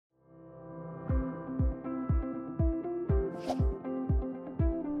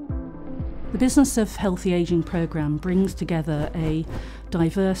The Business of Healthy Ageing programme brings together a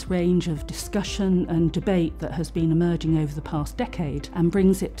diverse range of discussion and debate that has been emerging over the past decade and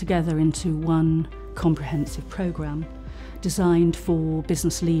brings it together into one comprehensive programme designed for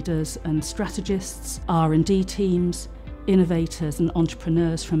business leaders and strategists, R&D teams, innovators and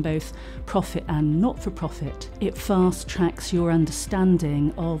entrepreneurs from both profit and not-for-profit. It fast-tracks your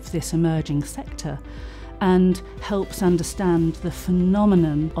understanding of this emerging sector and helps understand the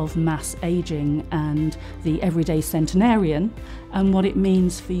phenomenon of mass ageing and the everyday centenarian and what it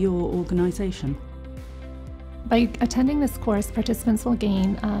means for your organisation. By attending this course, participants will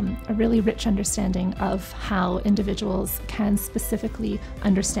gain a really rich understanding of how individuals can specifically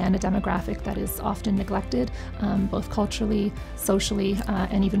understand a demographic that is often neglected, both culturally, socially,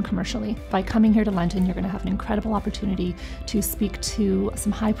 and even commercially. By coming here to London, you're going to have an incredible opportunity to speak to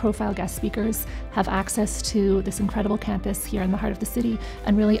some high-profile guest speakers, have access to this incredible campus here in the heart of the city,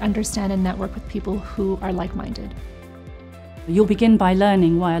 and really understand and network with people who are like-minded. You'll begin by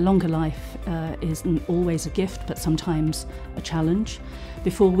learning why a longer life isn't always a gift, but sometimes a challenge,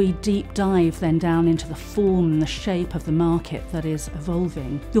 before we deep dive then down into the form and the shape of the market that is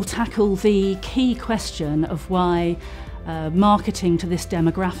evolving. You'll tackle the key question of why marketing to this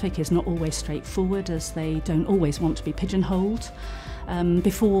demographic is not always straightforward, as they don't always want to be pigeonholed,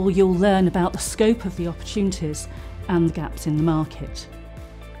 before you'll learn about the scope of the opportunities and the gaps in the market.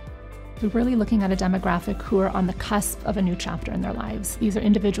 We're really looking at a demographic who are on the cusp of a new chapter in their lives. These are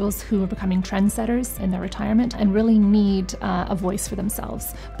individuals who are becoming trendsetters in their retirement and really need a voice for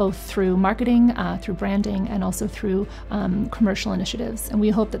themselves, both through marketing, through branding, and also through commercial initiatives. And we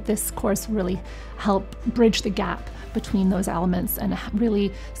hope that this course will really help bridge the gap between those elements and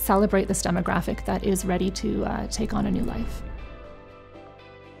really celebrate this demographic that is ready to take on a new life.